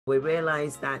We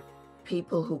realize that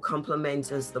people who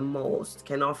complement us the most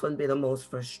can often be the most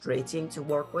frustrating to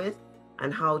work with.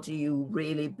 And how do you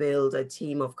really build a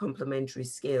team of complementary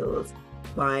skills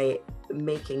by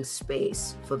making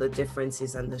space for the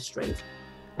differences and the strengths?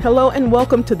 Hello and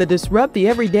welcome to the Disrupt the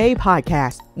Everyday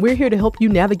podcast. We're here to help you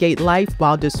navigate life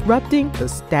while disrupting the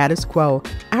status quo.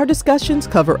 Our discussions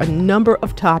cover a number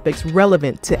of topics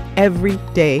relevant to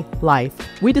everyday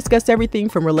life. We discuss everything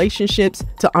from relationships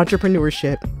to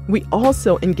entrepreneurship. We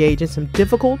also engage in some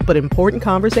difficult but important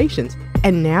conversations.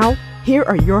 And now, here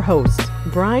are your hosts,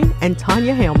 Brian and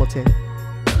Tanya Hamilton.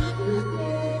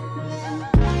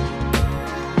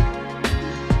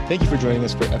 Thank you for joining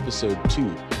us for episode 2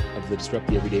 of the Disrupt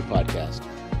the Everyday podcast.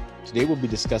 Today we'll be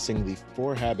discussing the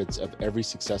 4 habits of every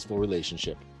successful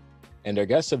relationship. And our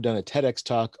guests have done a TEDx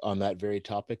talk on that very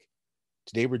topic.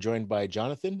 Today we're joined by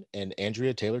Jonathan and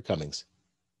Andrea Taylor-Cummings.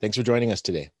 Thanks for joining us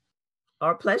today.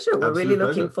 Our pleasure. We're really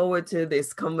looking forward to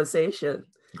this conversation.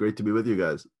 Great to be with you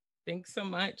guys. Thanks so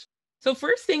much. So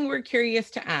first thing we're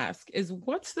curious to ask is,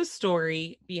 what's the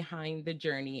story behind the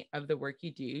journey of the work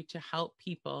you do to help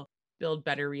people build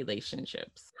better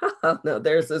relationships? No,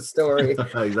 there's a story.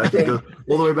 Exactly. Go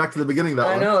all the way back to the beginning.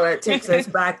 I know it takes us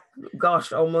back,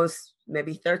 almost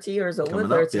maybe 30 years, over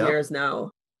 30 years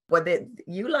now. What did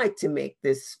you like to make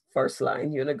this first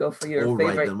line? You want to go for your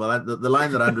favorite? Right then. Well, the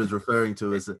line that Andrew is referring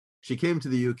to is she came to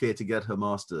the UK to get her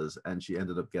master's and she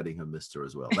ended up getting her mister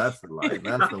as well. That's the line.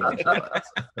 That's the one she likes.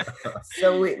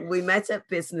 So we met at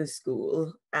business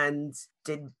school and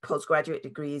did postgraduate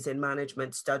degrees in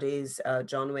management studies.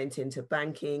 Jon went into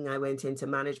banking. I went into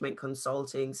management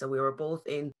consulting. So we were both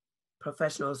in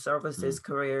professional services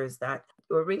careers that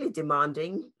were really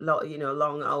demanding,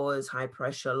 long hours, high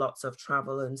pressure, lots of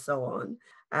travel and so on.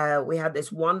 We had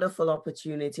this wonderful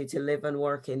opportunity to live and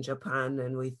work in Japan,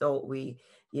 and we thought we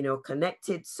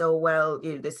connected so well.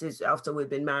 This is after we'd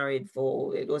been married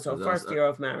it was our first year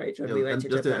of marriage when we went to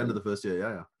Japan. Just the end of the first year,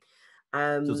 yeah.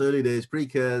 So it was early days,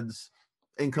 pre-kids,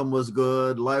 income was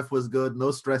good, life was good,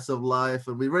 no stress of life,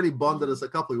 and we really bonded as a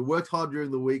couple. We worked hard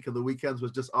during the week, and the weekends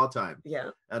was just our time. Yeah.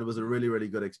 And it was a really, really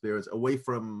good experience, away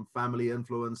from family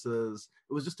influences.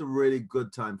 It was just a really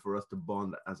good time for us to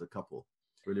bond as a couple.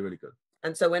 Really, really good.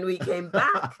 And so when we came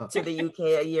back to the UK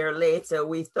a year later,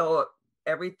 we thought,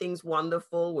 everything's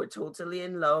wonderful. We're totally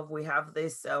in love. We have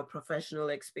this professional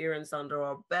experience under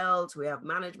our belt. We have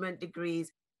management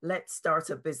degrees. Let's start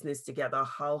a business together.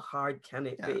 How hard can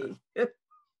it be?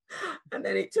 And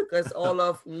then it took us all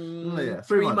of 3 months.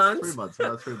 3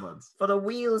 months. For the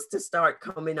wheels to start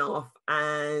coming off,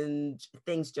 and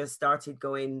things just started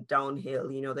going downhill.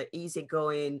 The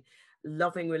easygoing,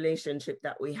 loving relationship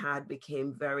that we had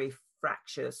became very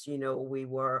fractious. We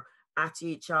were at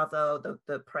each other.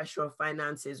 The pressure of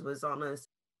finances was on us.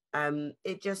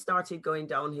 It just started going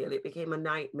downhill. It became a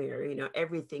nightmare.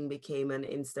 Everything became an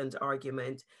instant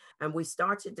argument. And we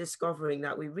started discovering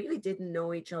that we really didn't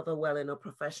know each other well in a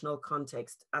professional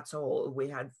context at all. We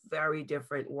had very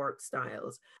different work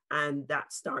styles, and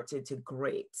that started to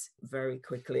grate very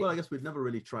quickly. Well, I guess we'd never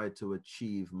really tried to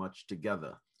achieve much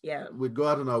together. Yeah. We'd go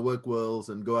out in our work worlds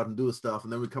and go out and do stuff,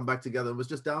 and then we'd come back together. It was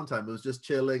just downtime. It was just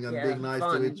chilling and being nice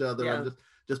to each other and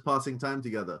just passing time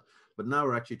together. But now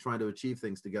we're actually trying to achieve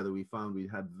things together. We found we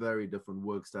had very different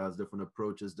work styles, different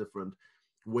approaches, different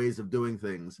ways of doing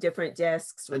things. Different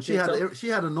desks. And she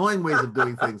had annoying ways of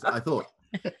doing things, I thought.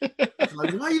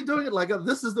 Like, why are you doing it like that?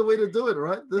 This is the way to do it,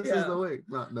 right? This is the way.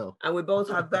 No. And we both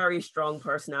have very strong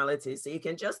personalities. So you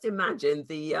can just imagine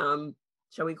the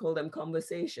shall we call them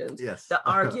conversations? Yes. The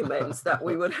arguments that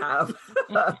we would have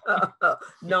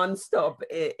nonstop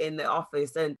in the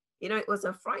office. And, it was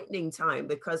a frightening time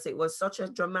because it was such a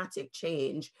dramatic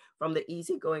change from the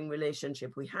easygoing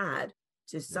relationship we had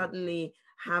to suddenly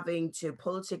having to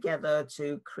pull together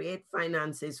to create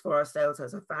finances for ourselves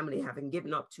as a family, having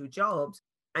given up 2 jobs,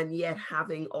 and yet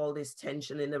having all this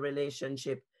tension in the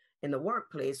relationship in the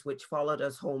workplace, which followed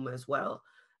us home as well.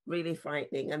 Really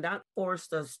frightening. And that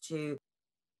forced us to,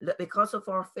 because of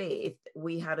our faith,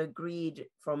 we had agreed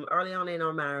from early on in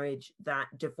our marriage that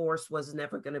divorce was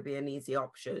never going to be an easy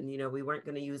option. We weren't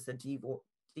going to use the D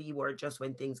word just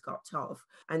when things got tough.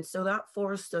 And so that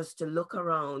forced us to look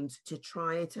around to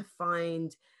try to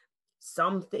find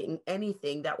something,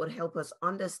 anything that would help us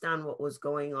understand what was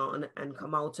going on and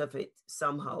come out of it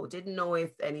somehow. Didn't know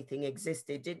if anything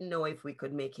existed, didn't know if we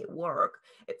could make it work.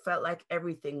 It felt like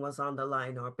everything was on the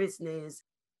line, our business,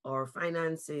 our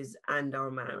finances, and our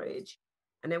marriage.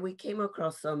 And then we came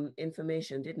across some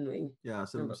information, didn't we? Yeah,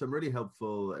 some really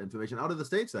helpful information out of the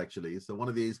States, actually. So one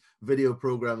of these video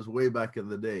programs way back in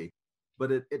the day.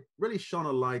 But it really shone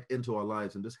a light into our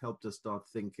lives and just helped us start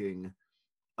thinking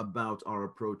about our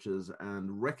approaches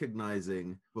and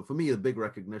recognizing, well, for me, a big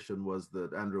recognition was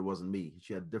that Andrea wasn't me.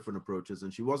 She had different approaches,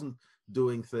 and she wasn't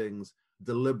doing things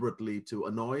deliberately to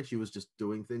annoy. She was just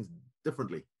doing things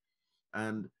differently.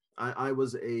 And I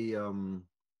was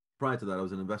prior to that, I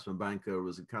was an investment banker. It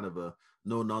was a kind of a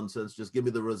no nonsense, just give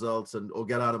me the results and or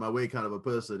get out of my way kind of a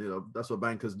person. You know, that's what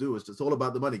bankers do. It's all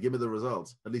about the money. Give me the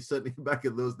results. At least certainly back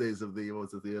in those days of the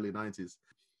early 90s.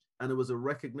 And it was a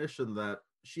recognition that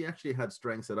she actually had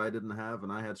strengths that I didn't have,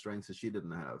 and I had strengths that she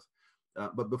didn't have.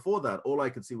 But before that, all I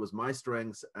could see was my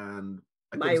strengths and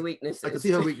my weaknesses. I could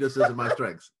see her weaknesses and my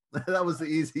strengths. That was the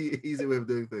easy way of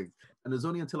doing things. And it was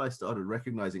only until I started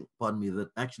recognizing, pardon me, that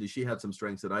actually she had some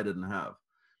strengths that I didn't have.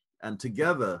 And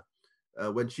together,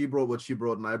 when she brought what she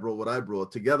brought and I brought what I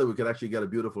brought, together we could actually get a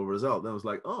beautiful result. And I was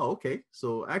like, oh, okay.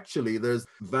 So actually there's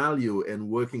value in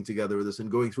working together with this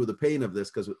and going through the pain of this,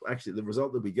 because actually the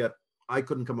result that we get, I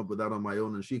couldn't come up with that on my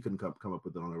own and she couldn't come up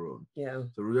with it on her own. Yeah.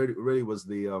 So really was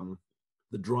the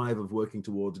drive of working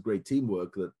towards great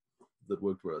teamwork that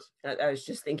worked for us. I was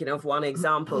just thinking of one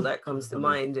example that comes to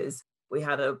mind is we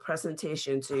had a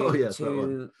presentation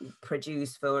to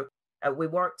produce for, we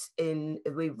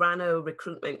ran a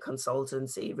recruitment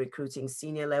consultancy, recruiting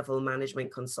senior level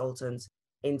management consultants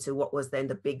into what was then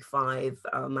the big 5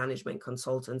 management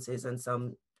consultancies and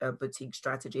some boutique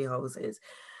strategy houses.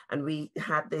 And we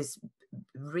had this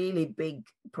really big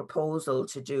proposal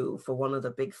to do for one of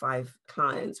the big 5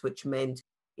 clients, which meant,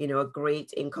 you know, a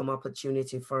great income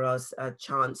opportunity for us, a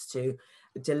chance to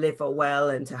deliver well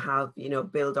and to have, you know,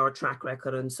 build our track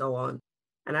record and so on.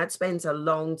 And I'd spent a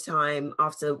long time,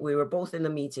 after we were both in the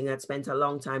meeting, I'd spent a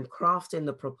long time crafting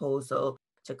the proposal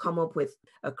to come up with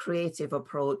a creative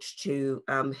approach to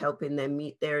helping them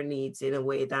meet their needs in a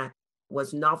way that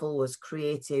was novel, was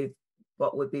creative,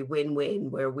 but would be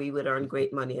win-win, where we would earn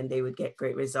great money and they would get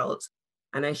great results.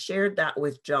 And I shared that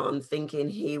with Jon, thinking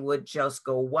he would just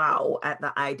go, wow, at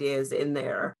the ideas in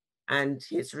there. And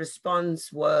his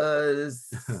response was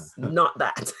not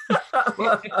that.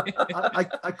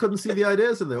 I couldn't see the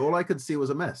ideas in there. All I could see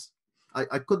was a mess.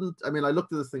 I couldn't, I mean, I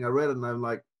looked at this thing, I read it, and I'm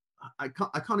like, I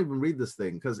can't even read this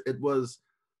thing, because it was,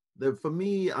 for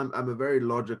me, I'm a very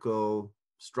logical,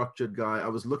 structured guy. I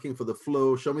was looking for the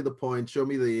flow, show me the point, show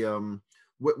me the,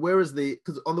 where is the,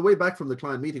 because on the way back from the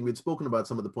client meeting, we'd spoken about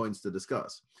some of the points to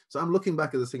discuss. So I'm looking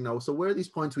back at this thing now. So where are these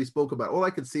points we spoke about? All I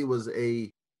could see was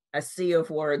a sea of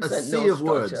words.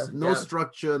 No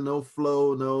structure, no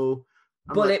flow, no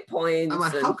bullet points. I'm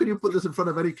like, how can you put this in front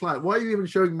of any client? Why are you even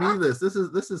showing me this? This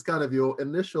is kind of your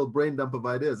initial brain dump of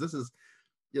ideas. This is,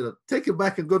 you know, take it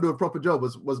back and go do a proper job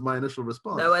was my initial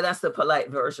response. No, well, that's the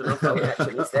polite version of how we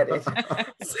actually said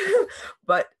it.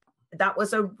 But that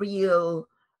was a real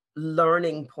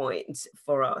learning point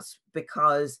for us,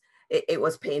 because it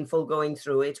was painful going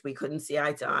through it. We couldn't see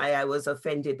eye to eye. I was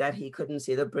offended that he couldn't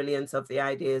see the brilliance of the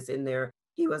ideas in there.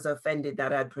 He was offended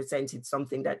that I'd presented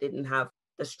something that didn't have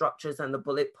the structures and the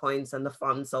bullet points and the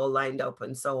fonts all lined up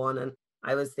and so on. And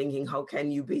I was thinking, how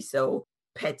can you be so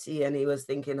petty? And he was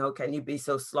thinking, how can you be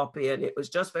so sloppy? And it was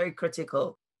just very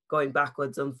critical, going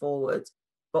backwards and forwards.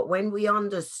 But when we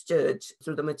understood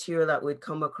through the material that we'd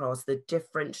come across, the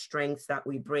different strengths that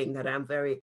we bring, that I'm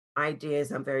very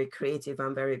creative,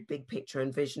 I'm very big picture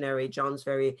and visionary. Jon's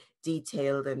very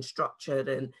detailed and structured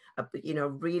and, you know,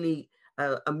 really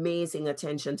amazing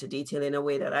attention to detail in a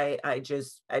way that I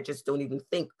just don't even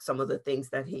think some of the things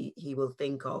that he will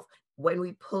think of. When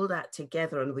we pull that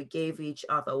together and we gave each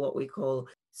other what we call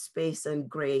space and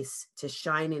grace to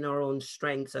shine in our own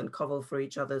strengths and cover for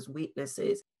each other's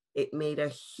weaknesses, it made a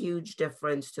huge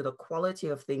difference to the quality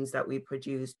of things that we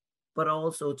produced, but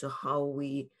also to how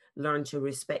we learn to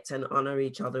respect and honor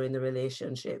each other in the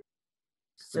relationship.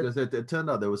 So because it turned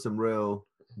out there were some real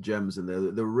gems in there.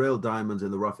 There were real diamonds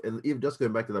in the rough. And even just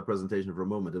going back to that presentation for a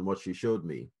moment and what she showed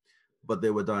me, but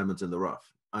there were diamonds in the rough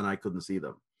and I couldn't see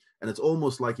them. And it's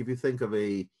almost like if you think of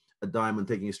a diamond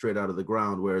taking it straight out of the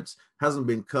ground, where it's hasn't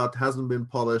been cut, hasn't been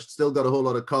polished, still got a whole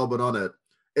lot of carbon on it.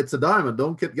 It's a diamond.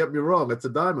 Don't get me wrong. It's a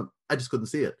diamond. I just couldn't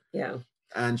see it. Yeah.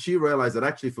 And she realized that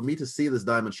actually for me to see this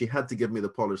diamond, she had to give me the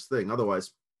polished thing.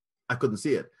 Otherwise, I couldn't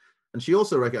see it. And she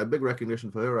also, a big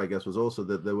recognition for her, I guess, was also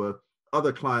that there were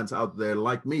other clients out there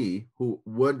like me who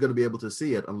weren't going to be able to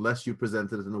see it unless you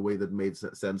presented it in a way that made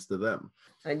sense to them.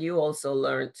 And you also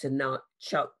learned to not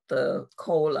chuck the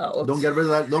coal out. Don't get rid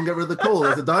of that. Don't get rid of the coal.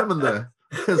 There's a diamond there.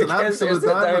 There's an absolute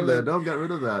diamond there. Don't get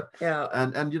rid of that. Yeah.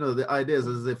 And you know, the idea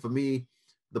is that for me,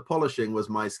 the polishing was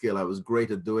my skill. I was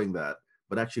great at doing that.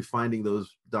 But actually finding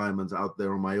those diamonds out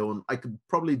there on my own, I could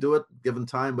probably do it given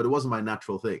time, but it wasn't my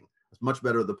natural thing. It's much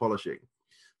better at the polishing.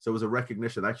 So it was a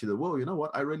recognition actually that, whoa, you know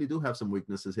what, I really do have some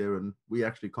weaknesses here, and we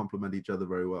actually complement each other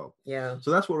very well. Yeah.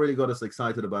 So that's what really got us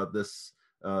excited about this,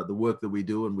 the work that we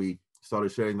do. And we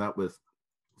started sharing that with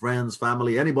friends,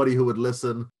 family, anybody who would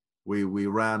listen. We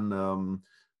ran,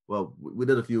 we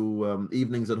did a few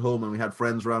evenings at home, and we had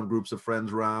friends around, groups of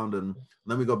friends around. And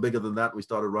then we got bigger than that. We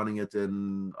started running it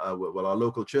in, our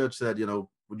local church said,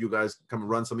 would you guys come and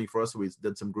run something for us? So we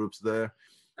did some groups there.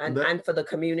 And for the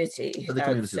community. For the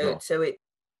community as well. So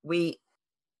we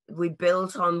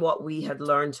built on what we had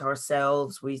learned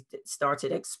ourselves. We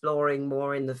started exploring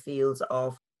more in the fields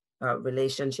of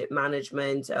relationship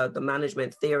management, the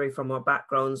management theory from our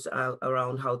backgrounds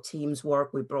around how teams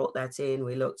work. We brought that in.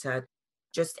 We looked at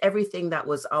just everything that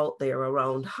was out there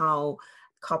around how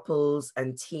couples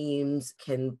and teams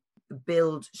can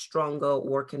build stronger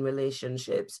working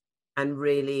relationships and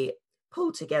really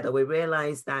pull together. We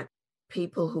realized that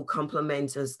people who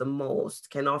complement us the most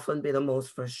can often be the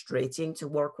most frustrating to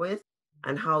work with.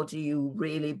 And how do you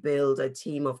really build a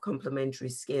team of complementary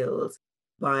skills?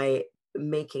 By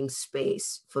making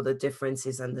space for the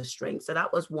differences and the strengths. So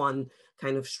that was one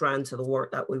kind of strand to the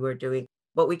work that we were doing.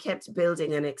 But we kept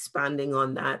building and expanding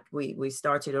on that. We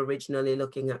started originally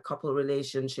looking at couple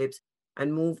relationships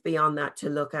and moved beyond that to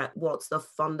look at what's the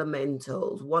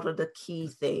fundamentals, what are the key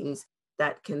things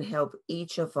that can help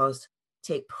each of us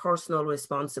take personal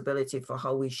responsibility for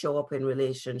how we show up in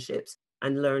relationships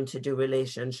and learn to do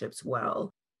relationships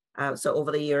well. So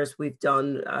over the years, we've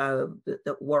done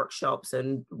the workshops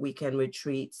and weekend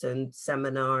retreats and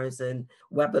seminars and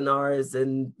webinars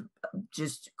and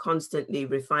just constantly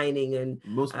refining. And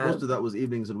most of that was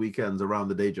evenings and weekends around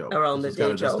the day job. Around the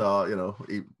day job.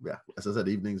 As I said,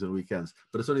 evenings and weekends.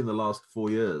 But it's only in the last 4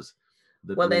 years.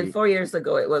 Then 4 years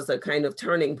ago, it was a kind of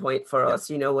turning point for us,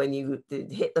 when you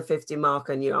hit the 50 mark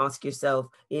and you ask yourself,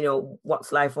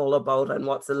 what's life all about and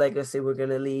what's the legacy we're going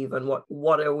to leave and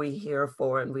what are we here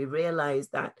for? And we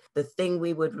realized that the thing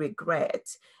we would regret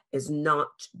is not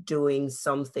doing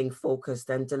something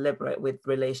focused and deliberate with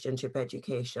relationship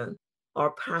education.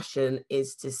 Our passion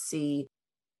is to see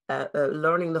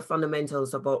learning the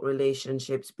fundamentals about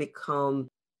relationships become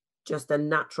just a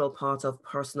natural part of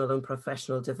personal and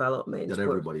professional development.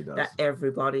 That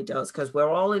everybody does. Because we're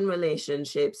all in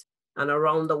relationships, and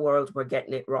around the world, we're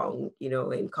getting it wrong.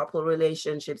 In couple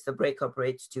relationships, the breakup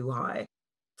rate's too high.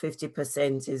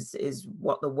 50% is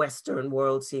what the Western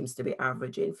world seems to be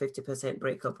averaging, 50%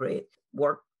 breakup rate.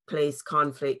 Workplace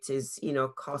conflict is,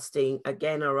 costing,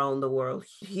 again, around the world,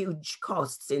 huge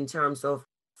costs in terms of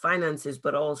finances,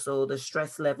 but also the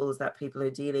stress levels that people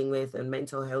are dealing with and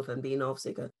mental health and being off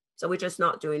sick. So we're just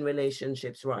not doing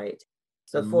relationships right.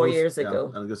 So and 4 years ago.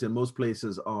 And I'm going to say most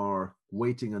places are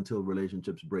waiting until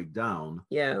relationships break down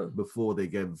before they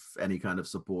give any kind of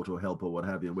support or help or what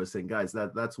have you. And we're saying, guys,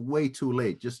 that's way too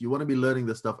late. You want to be learning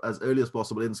this stuff as early as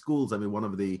possible in schools. I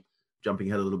mean, jumping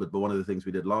ahead a little bit, but one of the things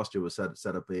we did last year was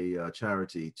set up a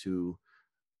charity to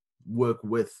work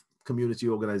with community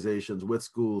organizations, with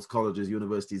schools, colleges,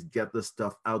 universities, get this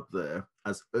stuff out there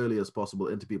as early as possible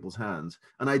into people's hands,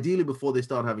 and ideally before they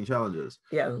start having challenges.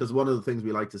 Because one of the things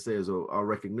we like to say is our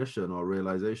recognition or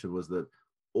realization was that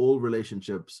all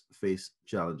relationships face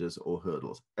challenges or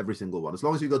hurdles, every single one. As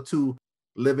long as you've got two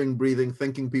living, breathing,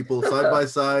 thinking people side by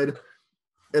side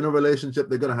in a relationship,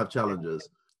 they're going to have challenges.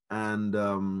 And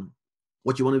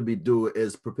what you want to do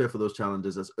is prepare for those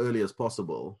challenges as early as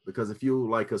possible, because if you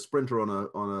like a sprinter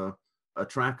on a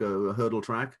track, a hurdle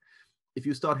track, if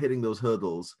you start hitting those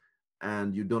hurdles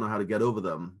and you don't know how to get over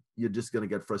them, you're just going to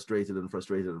get frustrated.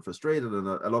 And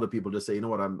a lot of people just say, you know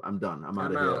what, I'm done. I'm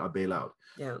out of here. I bail out.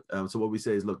 So what we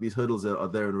say is, look, these hurdles are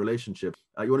there in relationships.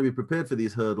 You want to be prepared for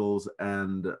these hurdles,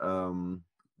 and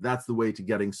that's the way to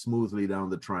getting smoothly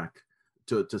down the track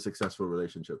to successful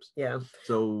relationships.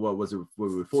 So what was it?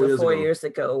 4 years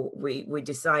ago, we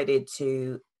decided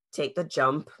to take the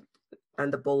jump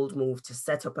and the bold move to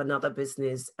set up another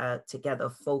business together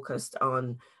focused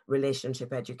on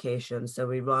relationship education. So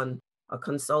we run a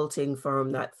consulting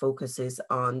firm that focuses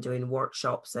on doing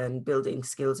workshops and building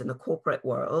skills in the corporate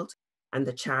world. And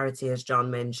the charity, as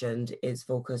Jon mentioned, is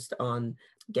focused on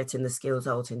getting the skills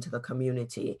out into the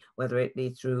community, whether it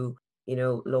be through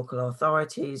local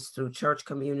authorities, through church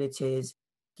communities,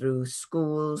 through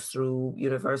schools, through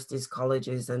universities,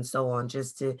 colleges, and so on,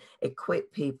 just to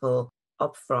equip people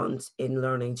upfront in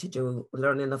learning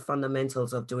the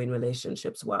fundamentals of doing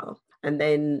relationships well. And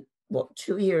then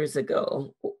 2 years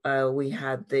ago, we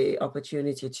had the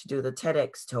opportunity to do the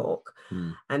TEDx talk.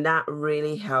 And that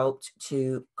really helped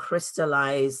to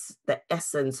crystallize the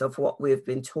essence of what we've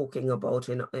been talking about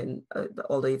in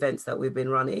all the events that we've been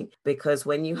running. Because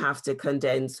when you have to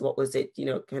condense, what was it,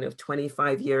 kind of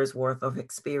 25 years worth of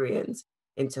experience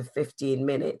into 15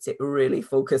 minutes, it really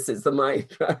focuses the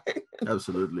mind, right?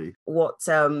 Absolutely. What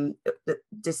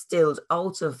distilled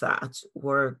out of that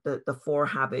were the 4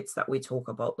 habits that we talk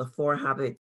about, the 4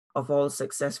 habits of all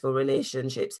successful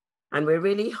relationships. And we're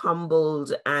really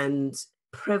humbled and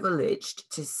privileged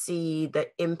to see the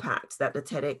impact that the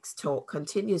TEDx talk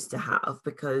continues to have,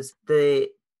 because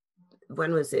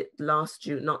when was it? Last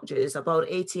June, not June, it's about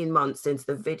 18 months since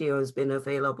the video has been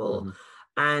available.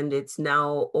 And it's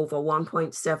now over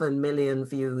 1.7 million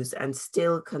views and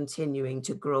still continuing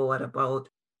to grow at about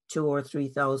 2,000 or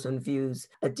 3,000 views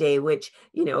a day, which,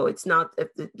 it's not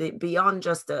beyond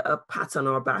just a pat on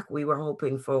our back. We were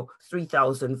hoping for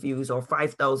 3,000 views or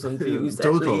 5,000 views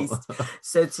at least.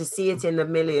 So to see it in the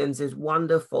millions is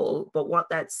wonderful. But what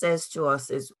that says to us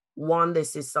is, 1,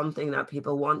 this is something that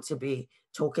people want to be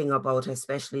talking about,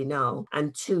 especially now.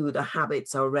 And 2, the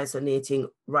habits are resonating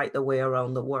right the way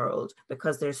around the world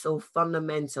because they're so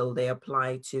fundamental. They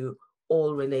apply to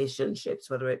all relationships,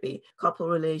 whether it be couple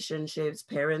relationships,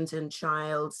 parent and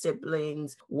child,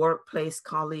 siblings, workplace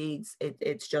colleagues.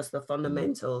 It's just the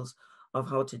fundamentals of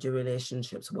how to do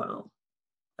relationships well.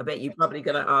 I bet you're probably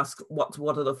going to ask, what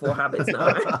are the 4 habits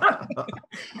now?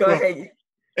 Go ahead.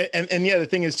 And yeah, the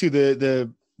thing is too,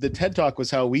 the TED Talk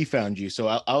was how we found you. So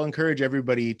I'll encourage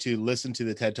everybody to listen to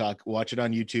the TED Talk, watch it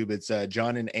on YouTube. It's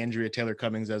Jon and Andrea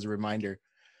Taylor-Cummings as a reminder.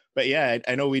 But yeah,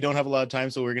 I know we don't have a lot of time,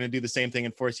 so we're going to do the same thing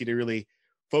and force you to really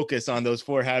focus on those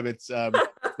 4 habits. So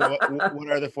what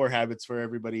are the 4 habits for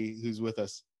everybody who's with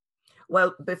us?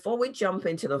 Well, before we jump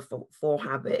into the 4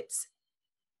 habits,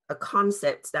 a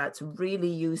concept that's really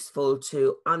useful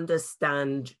to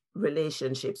understand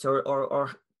relationships or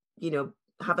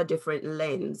have a different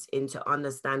lens into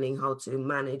understanding how to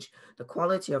manage the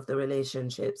quality of the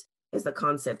relationships is the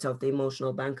concept of the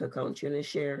emotional bank account. You want to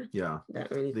share that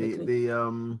really quickly?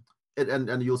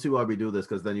 And you'll see why we do this,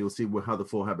 because then you'll see how the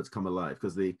 4 habits come alive.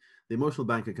 Because the emotional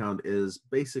bank account is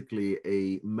basically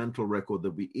a mental record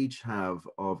that we each have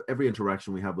of every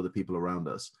interaction we have with the people around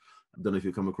us. I don't know if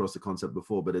you've come across the concept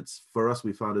before, but for us,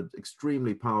 we found it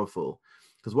extremely powerful.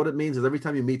 Because what it means is every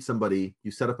time you meet somebody,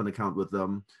 you set up an account with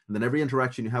them. And then every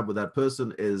interaction you have with that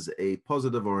person is a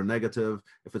positive or a negative.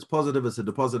 If it's positive, it's a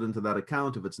deposit into that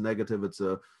account. If it's negative, it's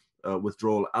a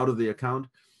withdrawal out of the account.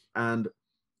 And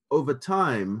over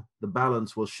time, the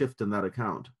balance will shift in that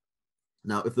account.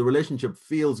 Now, if the relationship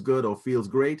feels good or feels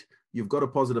great, you've got a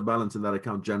positive balance in that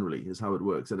account generally, is how it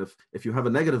works. And if you have a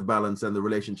negative balance and the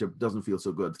relationship doesn't feel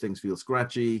so good, things feel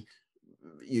scratchy,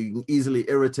 you're easily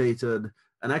irritated.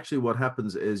 And actually what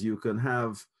happens is you'll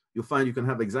find you can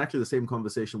have exactly the same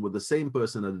conversation with the same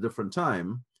person at a different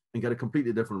time and get a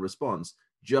completely different response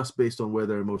just based on where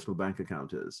their emotional bank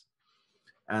account is.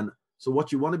 And so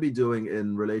what you want to be doing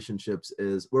in relationships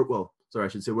is,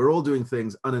 we're all doing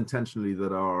things unintentionally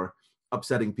that are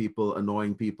upsetting people,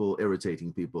 annoying people,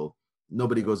 irritating people.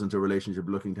 Nobody goes into a relationship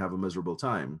looking to have a miserable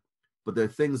time, but there are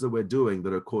things that we're doing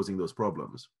that are causing those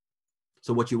problems.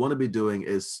 So what you want to be doing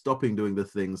is stopping doing the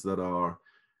things that are,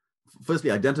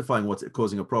 firstly, identifying what's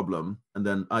causing a problem, and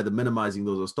then either minimizing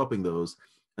those or stopping those,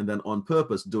 and then on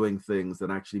purpose doing things that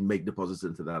actually make deposits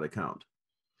into that account.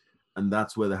 And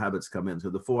that's where the habits come in. So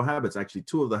the 4 habits, actually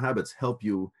 2 of the habits help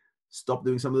you stop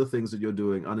doing some of the things that you're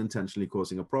doing unintentionally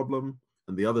causing a problem.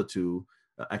 And the other 2,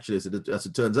 actually, as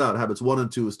it turns out, habits 1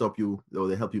 and 2 stop you, or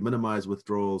they help you minimize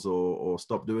withdrawals or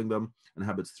stop doing them. And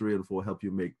habits 3 and 4 help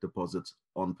you make deposits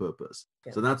on purpose.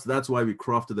 Yeah. So that's why we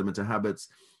crafted them into habits.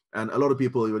 And a lot of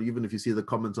people, even if you see the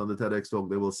comments on the TEDx talk,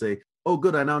 they will say, oh,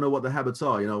 good, I now know what the habits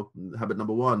are. Habit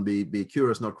number 1, be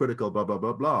curious, not critical, blah, blah,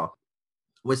 blah, blah.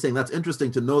 We're saying that's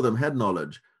interesting to know them head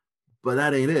knowledge, but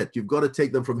that ain't it. You've got to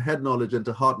take them from head knowledge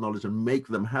into heart knowledge and make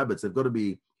them habits. It's got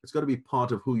to be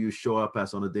part of who you show up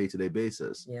as on a day-to-day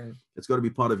basis. Yeah. It's got to be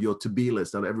part of your to-be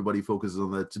list. And everybody focuses on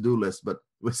the to-do list, but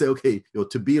we say, okay, your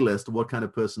to-be list, what kind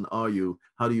of person are you?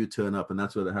 How do you turn up? And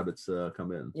that's where the habits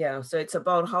come in. Yeah. So it's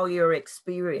about how you're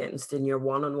experienced in your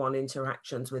one-on-one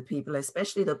interactions with people,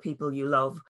 especially the people you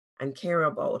love and care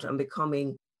about, and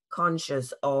becoming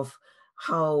conscious of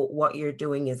how what you're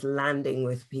doing is landing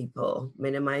with people,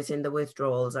 minimizing the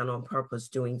withdrawals, and on purpose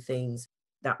doing things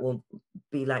that will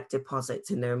be like deposits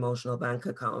in their emotional bank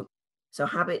account. So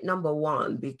habit number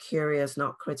 1, be curious,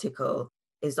 not critical,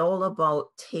 is all about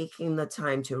taking the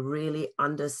time to really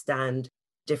understand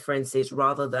differences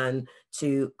rather than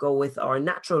to go with our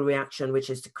natural reaction, which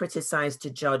is to criticize, to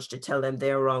judge, to tell them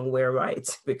they're wrong, we're right,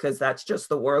 because that's just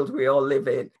the world we all live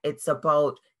in. It's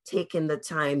about taking the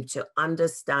time to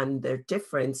understand their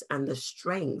difference and the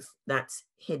strength that's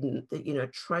hidden,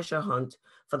 treasure hunt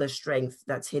for the strength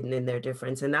that's hidden in their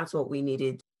difference. And that's what we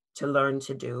needed to learn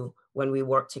to do when we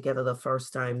worked together the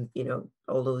first time,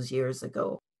 all those years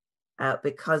ago.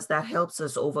 Because that helps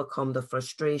us overcome the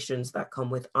frustrations that come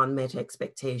with unmet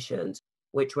expectations,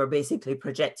 which we're basically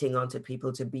projecting onto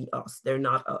people to be us. They're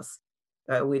not us.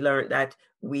 We learned that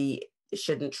we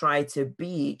shouldn't try to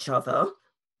be each other,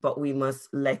 but we must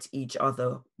let each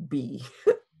other be.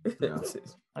 Yeah.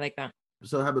 I like that.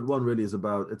 So habit one really is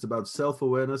about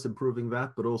self-awareness, improving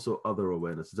that, but also other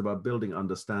awareness. It's about building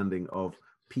understanding of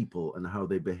people and how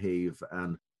they behave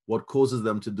and what causes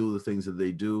them to do the things that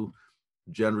they do.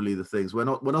 Generally, the things we're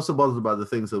not so bothered about the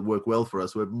things that work well for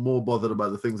us. We're more bothered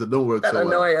about the things that don't work so well.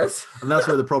 Annoy us. And that's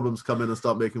where the problems come in and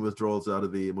start making withdrawals out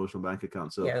of the emotional bank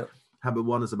account. So habit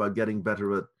one is about getting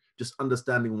better at just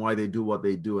understanding why they do what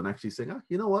they do and actually saying,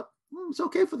 you know what? It's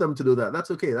okay for them to do that. That's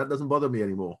okay. That doesn't bother me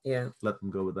anymore. Yeah. Let them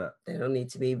go with that. They don't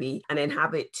need to be me. And in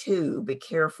habit two, be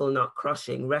careful, not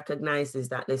crushing. Recognizes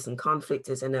that, listen, conflict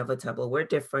is inevitable. We're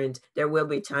different. There will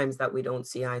be times that we don't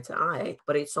see eye to eye,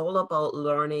 but it's all about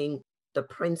learning the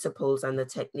principles and the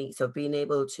techniques of being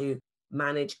able to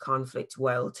manage conflict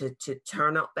well, to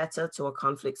turn up better to a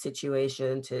conflict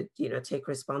situation, to, take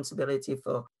responsibility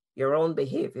for your own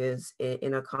behaviors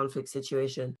in a conflict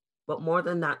situation. But more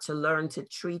than that, to learn to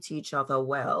treat each other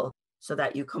well so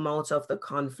that you come out of the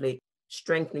conflict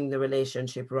strengthening the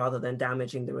relationship rather than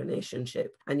damaging the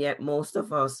relationship. And yet most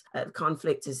of us,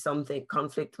 conflict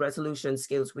resolution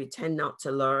skills, we tend not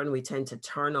to learn. We tend to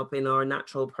turn up in our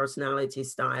natural personality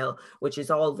style, which is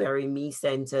all very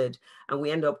me-centered. And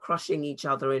we end up crushing each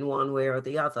other in one way or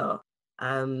the other,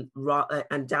 and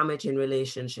damaging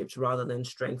relationships rather than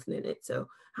strengthening it. So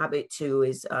habit two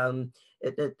is,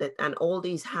 and all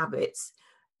these habits,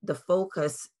 the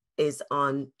focus is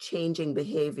on changing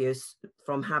behaviors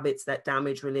from habits that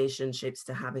damage relationships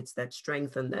to habits that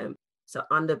strengthen them. So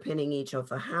underpinning each of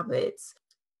the habits,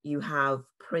 you have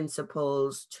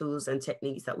principles, tools, and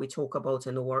techniques that we talk about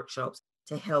in the workshops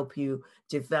to help you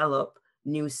develop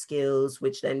new skills,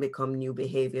 which then become new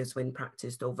behaviors when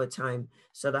practiced over time.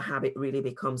 So the habit really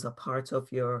becomes a part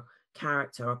of your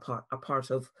character, a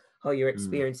part of how you're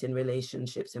experiencing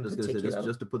relationships in particular.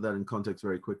 Just to put that in context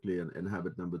very quickly, in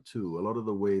habit number two, a lot of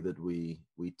the way that we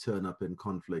turn up in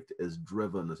conflict is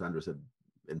driven, as Andrea said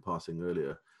in passing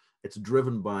earlier, it's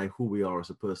driven by who we are as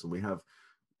a person. We have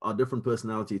our different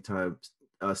personality types.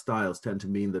 Styles tend to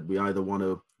mean that we either want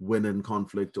to win in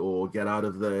conflict or get out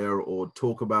of there or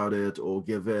talk about it or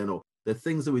give in, or they're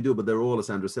things that we do, but they're all,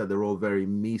 as Andrea said, they're all very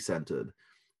me-centered.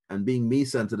 And being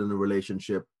me-centered in a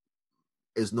relationship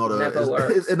is not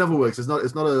it never works. It's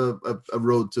not a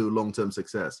road to long-term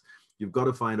success. You've got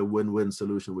to find a win-win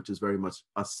solution, which is very much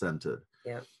us-centered.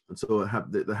 Yeah. And so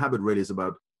the habit really is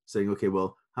about saying, okay,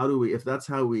 well, how do we, if that's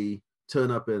how we turn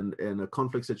up in a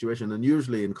conflict situation, and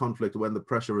usually in conflict when the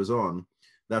pressure is on,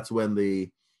 that's when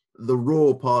the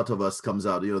raw part of us comes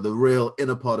out, the real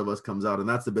inner part of us comes out, and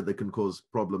that's the bit that can cause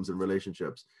problems in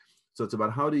relationships. So it's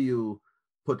about how do you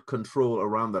put control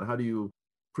around that? How do you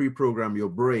pre-program your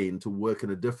brain to work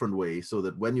in a different way so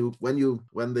that when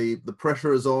the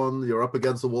pressure is on, you're up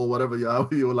against the wall, whatever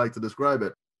you would like to describe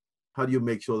it, how do you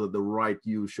make sure that the right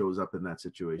you shows up in that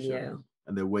situation? Yeah.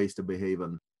 And there are ways to behave,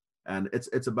 and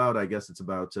it's about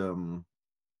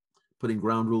putting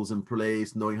ground rules in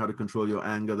place, knowing how to control your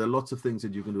anger. There are lots of things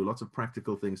that you can do, lots of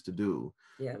practical things to do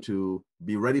to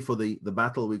be ready for the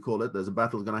battle, we call it. There's a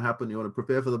battle going to happen. You want to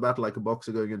prepare for the battle like a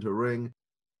boxer going into a ring.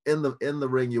 In the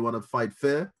ring, you want to fight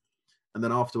fair. And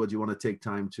then afterwards, you want to take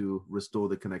time to restore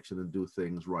the connection and do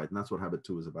things right. And that's what habit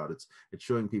two is about. It's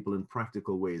showing people in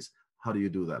practical ways, how do you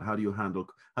do that? How do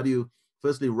you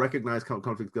firstly recognize how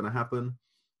conflict is going to happen?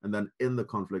 And then in the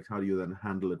conflict, how do you then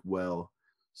handle it well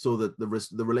so that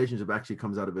the relationship actually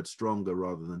comes out of it stronger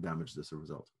rather than damaged as a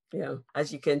result? Yeah,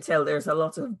 as you can tell, there's a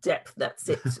lot of depth that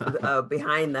sits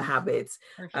behind the habits.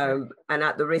 Sure. And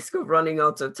at the risk of running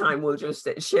out of time, we'll just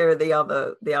share the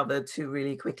other two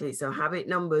really quickly. So habit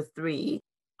number three,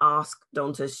 ask,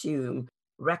 don't assume,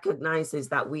 recognizes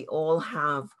that we all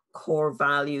have core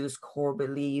values, core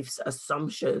beliefs,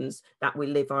 assumptions that we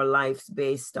live our lives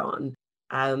based on.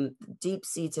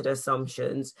 Deep-seated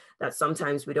assumptions that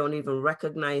sometimes we don't even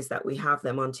recognize that we have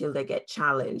them until they get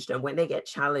challenged. And when they get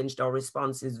challenged, our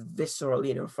response is visceral,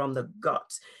 from the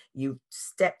gut. You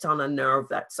stepped on a nerve,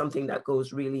 that's something that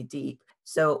goes really deep.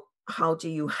 So how do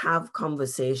you have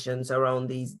conversations around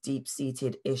these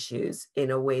deep-seated issues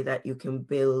in a way that you can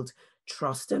build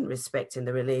trust and respect in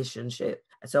the relationship?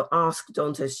 So ask,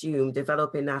 don't assume.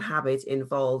 Developing that habit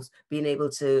involves being able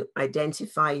to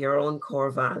identify your own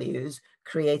core values,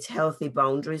 create healthy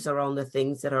boundaries around the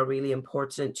things that are really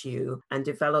important to you, and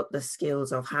develop the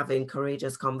skills of having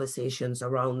courageous conversations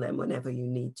around them whenever you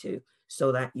need to,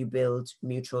 so that you build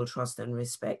mutual trust and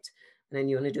respect. And then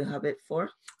you want to do habit 4?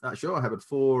 Sure. Habit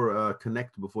 4,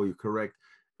 connect before you correct,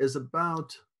 is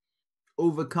about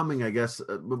overcoming, I guess,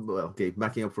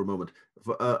 backing up for a moment.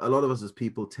 For a lot of us as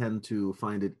people tend to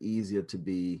find it easier to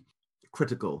be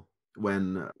critical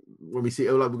when we see,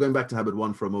 like, we're going back to habit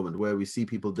 1 for a moment, where we see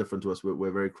people different to us,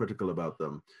 we're very critical about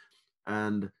them.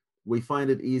 And we find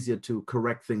it easier to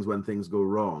correct things when things go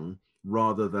wrong,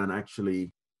 rather than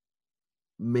actually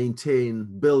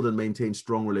build and maintain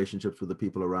strong relationships with the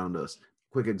people around us.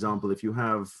 Quick example, if you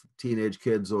have teenage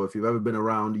kids, or if you've ever been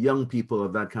around young people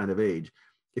of that kind of age,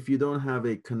 if you don't have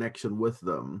a connection with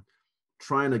them,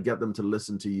 trying to get them to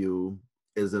listen to you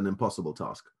is an impossible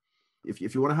task. If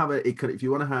you want to have if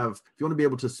you want to be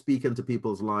able to speak into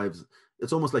people's lives,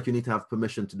 it's almost like you need to have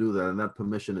permission to do that, and that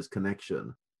permission is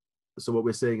connection. So what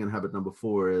we're saying in habit number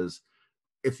 4 is,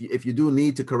 if you do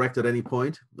need to correct at any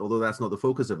point, although that's not the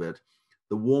focus of it,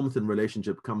 the warmth in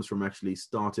relationship comes from actually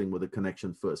starting with a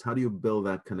connection first. How do you build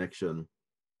that connection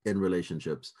in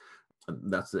relationships?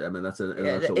 That's it. I mean, that's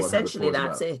essentially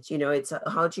that's it. You know, it's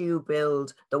how do you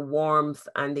build the warmth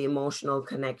and the emotional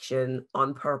connection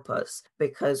on purpose?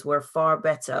 Because we're far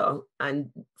better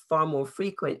and far more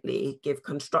frequently give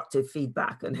constructive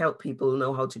feedback and help people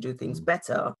know how to do things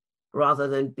better, rather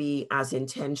than be as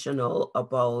intentional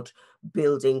about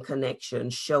building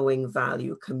connection, showing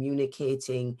value,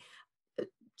 communicating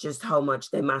just how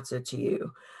much they matter to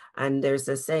you. And there's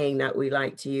a saying that we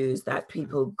like to use, that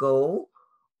people go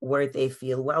where they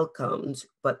feel welcomed,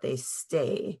 but they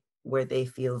stay where they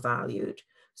feel valued.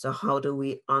 So how do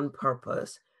we on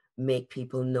purpose make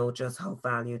people know just how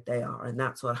valued they are? And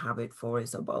that's what habit 4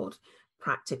 is about: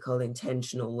 practical,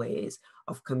 intentional ways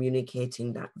of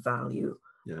communicating that value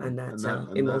and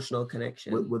that emotional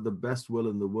connection. With the best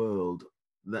will in the world,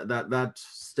 that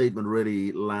statement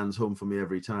really lands home for me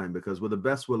every time, because with the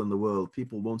best will in the world,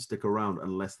 people won't stick around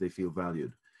unless they feel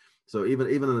valued. So even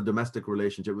in a domestic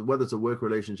relationship, whether it's a work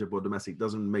relationship or domestic,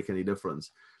 doesn't make any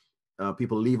difference.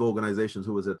 People leave organizations.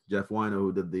 Who was it? Jeff Weiner,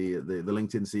 who did the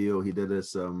LinkedIn CEO. He did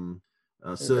this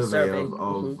survey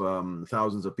of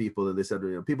thousands of people, and they said,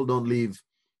 people don't leave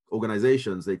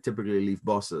organizations; they typically leave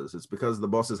bosses. It's because the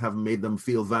bosses haven't made them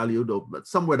feel valued, or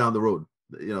somewhere down the road.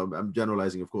 I'm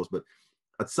generalizing, of course, but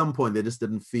at some point they just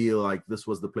didn't feel like this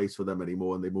was the place for them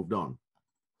anymore, and they moved on.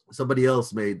 Somebody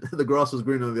else the grass was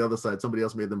green on the other side. Somebody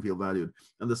else made them feel valued.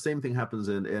 And the same thing happens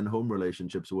in home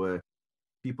relationships, where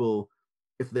people,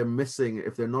 if they're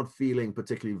not feeling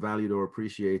particularly valued or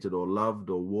appreciated or loved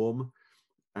or warm,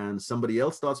 and somebody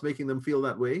else starts making them feel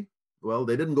that way, well,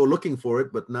 they didn't go looking for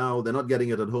it, but now they're not getting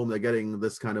it at home. They're getting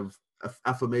this kind of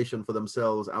affirmation for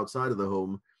themselves outside of the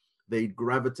home. They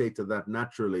gravitate to that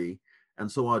naturally. And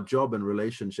so our job in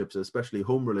relationships, especially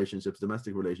home relationships,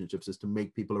 domestic relationships, is to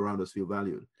make people around us feel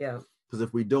valued. Yeah. Because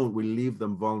if we don't, we leave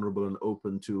them vulnerable and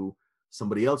open to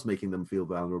somebody else making them feel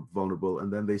vulnerable,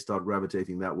 and then they start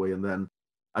gravitating that way. And then,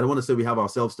 I don't want to say we have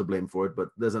ourselves to blame for it, but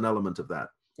there's an element of that.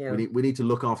 Yeah. We need to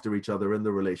look after each other in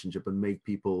the relationship and make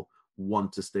people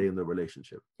want to stay in the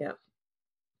relationship. Yeah.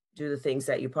 Do the things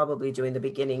that you probably do in the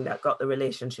beginning that got the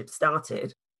relationship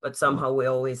started, but somehow we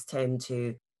always tend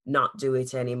to not do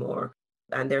it anymore.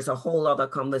 And there's a whole other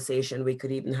conversation we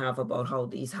could even have about how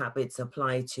these habits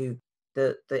apply to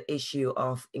the issue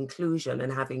of inclusion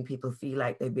and having people feel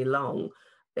like they belong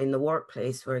in the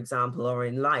workplace, for example, or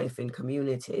in life, in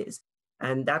communities.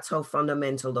 And that's how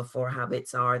fundamental the 4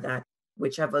 habits are, that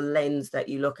whichever lens that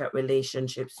you look at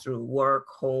relationships through, work,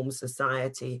 home,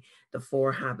 society, the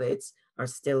 4 habits are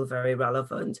still very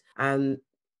relevant. And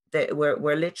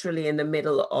we're literally in the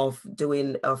middle of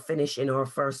finishing our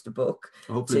first book.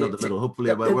 Hopefully not the middle.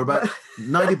 Hopefully we're about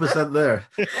 90% there.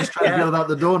 Just trying to get it out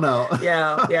the door now.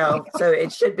 Yeah. So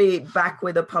it should be back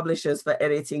with the publishers for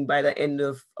editing by the end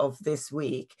of this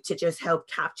week, to just help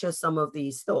capture some of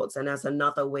these thoughts, and as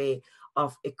another way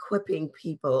of equipping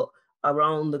people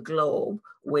around the globe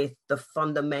with the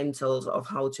fundamentals of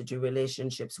how to do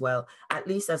relationships well, at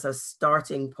least as a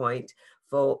starting point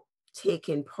for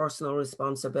taking personal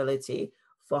responsibility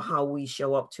for how we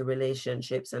show up to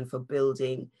relationships and for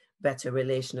building better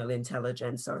relational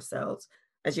intelligence ourselves.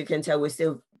 As you can tell, we're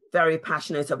still very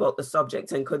passionate about the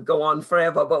subject and could go on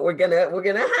forever, but we're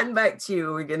gonna hand back to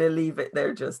you. We're gonna leave it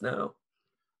there just now.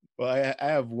 Well, I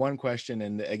have one question,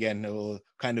 and again, it will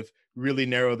kind of really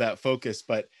narrow that focus.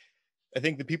 But I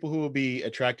think the people who will be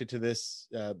attracted to this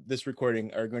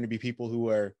recording are going to be people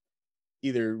who are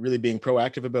either really being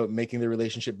proactive about making their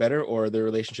relationship better, or their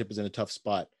relationship is in a tough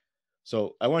spot.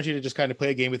 So I want you to just kind of play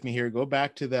a game with me here. Go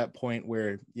back to that point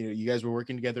where you guys were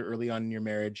working together early on in your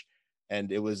marriage,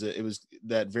 and it was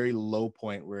that very low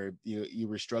point where you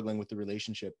were struggling with the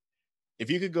relationship. If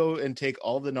you could go and take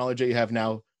all the knowledge that you have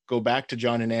now, go back to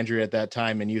Jon and Andrea at that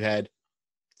time, and you had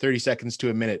 30 seconds to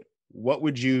a minute, what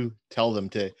would you tell them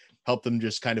to help them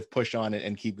just kind of push on it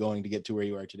and keep going to get to where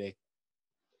you are today?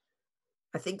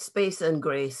 I think space and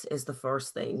grace is the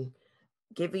first thing.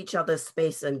 Give each other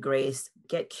space and grace.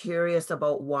 Get curious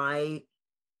about why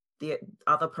the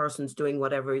other person's doing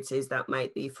whatever it is that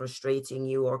might be frustrating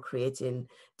you or creating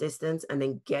distance, and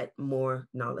then get more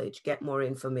knowledge, get more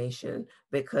information,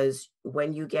 because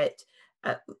when you get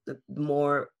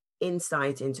more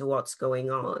insight into what's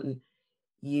going on,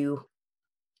 you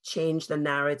change the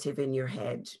narrative in your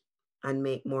head and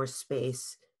make more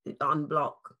space,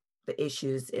 unblock the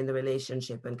issues in the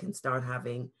relationship, and can start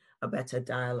having a better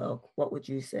dialogue. What would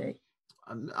you say?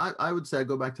 I would say, I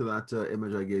go back to that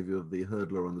image I gave you of the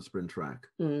hurdler on the sprint track.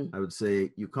 I would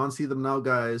say, you can't see them now,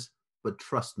 guys, but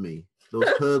trust me, those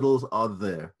hurdles are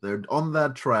there. They're on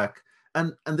that track.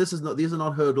 And these are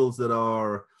not hurdles that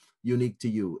are unique to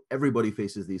you. Everybody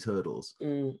faces these hurdles.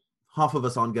 Half of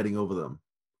us aren't getting over them.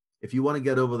 If you want to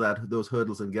get over those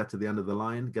hurdles and get to the end of the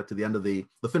line, get to the end of the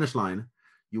finish line,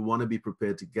 you want to be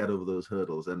prepared to get over those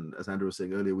hurdles. And as Andrew was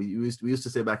saying earlier, we used to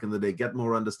say back in the day, get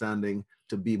more understanding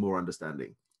to be more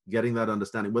understanding. Getting that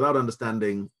understanding. Without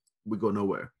understanding, we go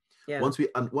nowhere. Yeah. Once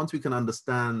we can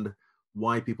understand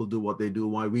why people do what they do,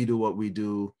 why we do what we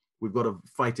do, we've got a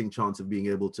fighting chance of being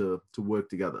able to work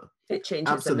together. It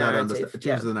changes the narrative. It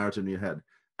changes the narrative in your head.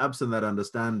 Absent that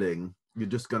understanding, you're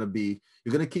going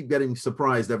to keep getting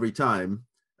surprised every time.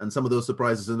 And some of those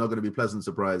surprises are not going to be pleasant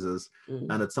surprises.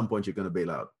 And at some point, you're going to bail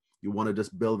out. You want to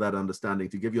just build that understanding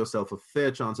to give yourself a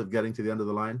fair chance of getting to the end of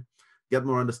the line. Get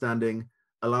more understanding,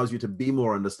 allows you to be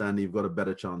more understanding. You've got a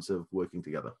better chance of working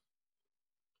together.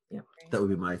 Yeah, that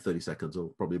would be my 30 seconds, or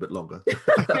probably a bit longer.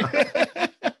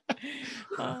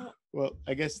 Well,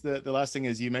 I guess the last thing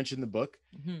is, you mentioned the book.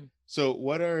 So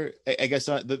what are, I guess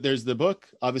there's the book.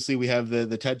 Obviously, we have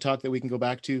the TED Talk that we can go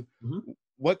back to.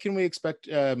 What can we expect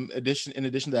in addition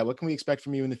to that? What can we expect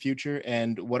from you in the future?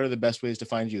 And what are the best ways to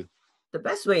find you? The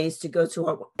best way is to go to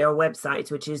our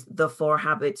website, which is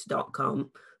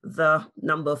the4habits.com,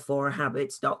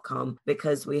 the4habits.com,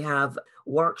 because we have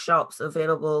workshops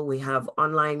available. We have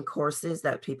online courses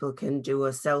that people can do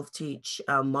a self-teach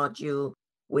module.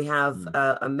 We have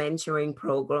a mentoring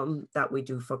program that we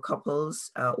do for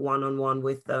couples, one-on-one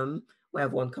with them. We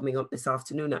have one coming up this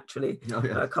afternoon, actually,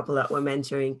 a couple that we're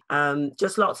mentoring.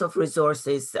 Just lots of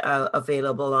resources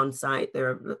available on site. There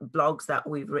are blogs that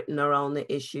we've written around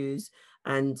the issues,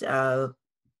 and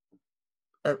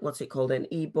what's it called? An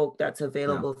ebook that's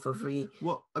available for free.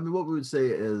 Well, I mean, what we would say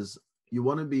is, you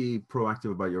want to be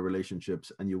proactive about your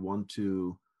relationships, and you want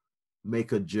to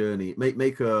make a journey,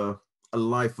 make a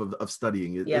life of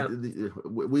studying.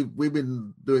 We've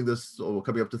been doing this, or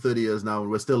coming up to 30 years now,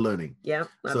 and we're still learning. Yeah,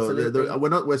 absolutely. So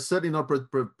we're certainly not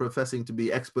professing to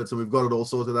be experts, and we've got it all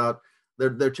sorted out.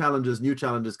 There are challenges, new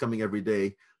challenges coming every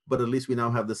day, but at least we now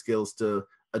have the skills to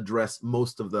address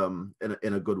most of them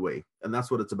in a good way. And that's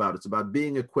what it's about. It's about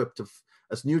being equipped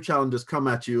as new challenges come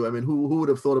at you. I mean, who would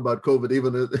have thought about COVID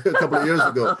even a couple of years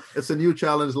ago? It's a new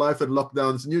challenge, life and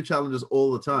lockdown. It's new challenges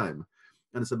all the time.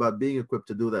 And it's about being equipped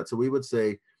to do that. So we would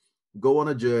say, go on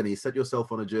a journey, set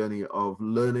yourself on a journey of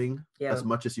learning as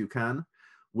much as you can.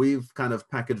 We've kind of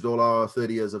packaged all our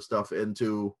 30 years of stuff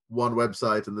into one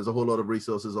website, and there's a whole lot of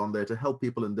resources on there to help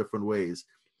people in different ways.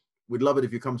 We'd love it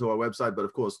if you come to our website, but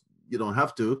of course you don't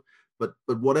have to. But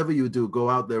whatever you do, go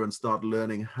out there and start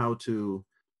learning how to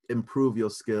improve your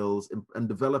skills and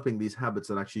developing these habits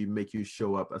that actually make you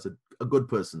show up as a good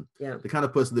person. The kind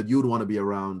of person that you'd want to be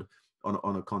around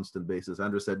on a constant basis.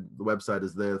 Andrew said the website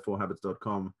is there,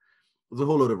 4habits.com. There's a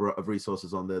whole lot of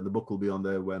resources on there. The book will be on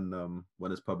there when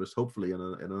it's published, hopefully in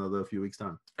another few weeks'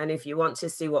 time. And if you want to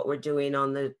see what we're doing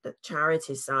on the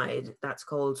charity side, that's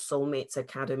called Soulmates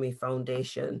Academy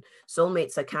Foundation.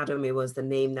 Soulmates Academy was the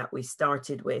name that we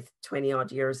started with 20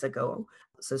 odd years ago.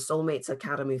 So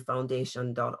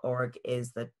soulmatesacademyfoundation.org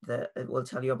is it will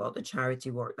tell you about the charity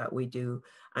work that we do.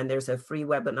 And there's a free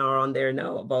webinar on there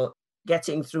now about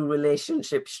getting through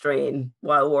relationship strain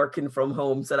while working from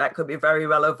home. So that could be very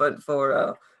relevant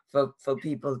for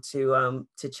people to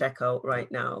check out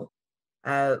right now.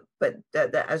 But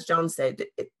as Jon said,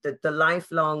 the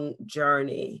lifelong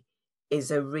journey is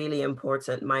a really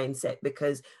important mindset,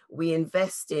 because we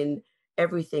invest in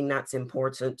everything that's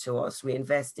important to us. We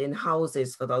invest in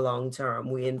houses for the long term.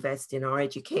 We invest in our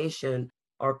education,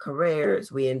 our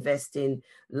careers. We invest in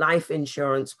life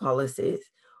insurance policies.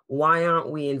 Why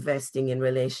aren't we investing in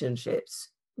relationships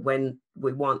when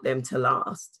we want them to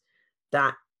last?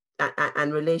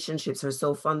 And relationships are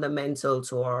so fundamental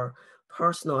to our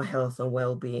personal health and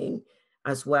well-being,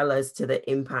 as well as to the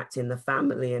impact in the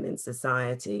family and in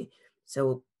society.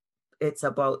 So it's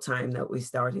about time that we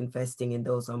start investing in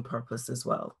those on purpose as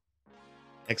well.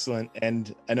 Excellent.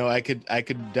 And I know I could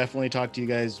definitely talk to you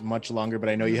guys much longer, but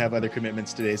I know you have other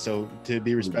commitments today. So to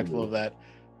be respectful of that,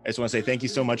 I just want to say thank you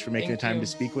so much for making the time to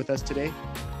speak with us today.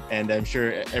 And I'm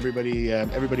sure everybody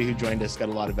who joined us got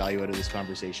a lot of value out of this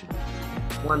conversation.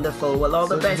 Wonderful. Well, all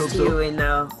the best to you in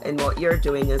what you're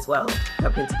doing as well,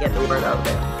 helping to get the word out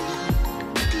there.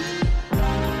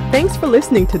 Thanks for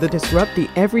listening to the Disrupt the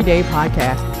Everyday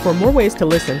podcast. For more ways to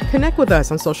listen, connect with us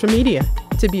on social media.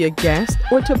 To be a guest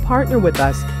or to partner with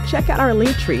us, check out our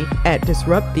link tree at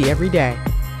Disrupt the Everyday.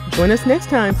 Join us next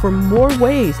time for more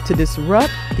ways to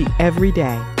disrupt the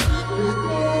everyday.